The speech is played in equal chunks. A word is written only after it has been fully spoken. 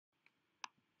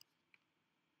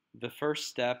The first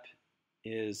step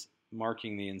is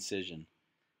marking the incision.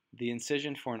 The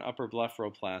incision for an upper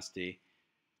blepharoplasty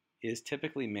is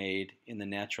typically made in the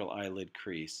natural eyelid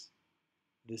crease.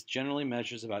 This generally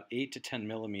measures about 8 to 10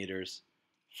 millimeters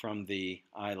from the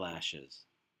eyelashes.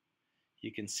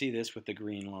 You can see this with the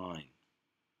green line.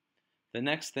 The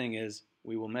next thing is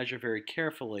we will measure very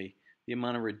carefully the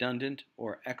amount of redundant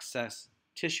or excess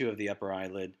tissue of the upper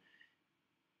eyelid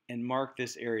and mark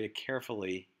this area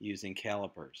carefully using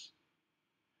calipers.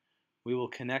 We will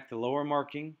connect the lower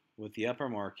marking with the upper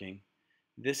marking.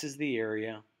 This is the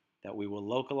area that we will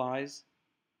localize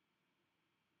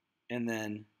and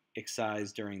then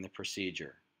excise during the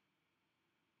procedure.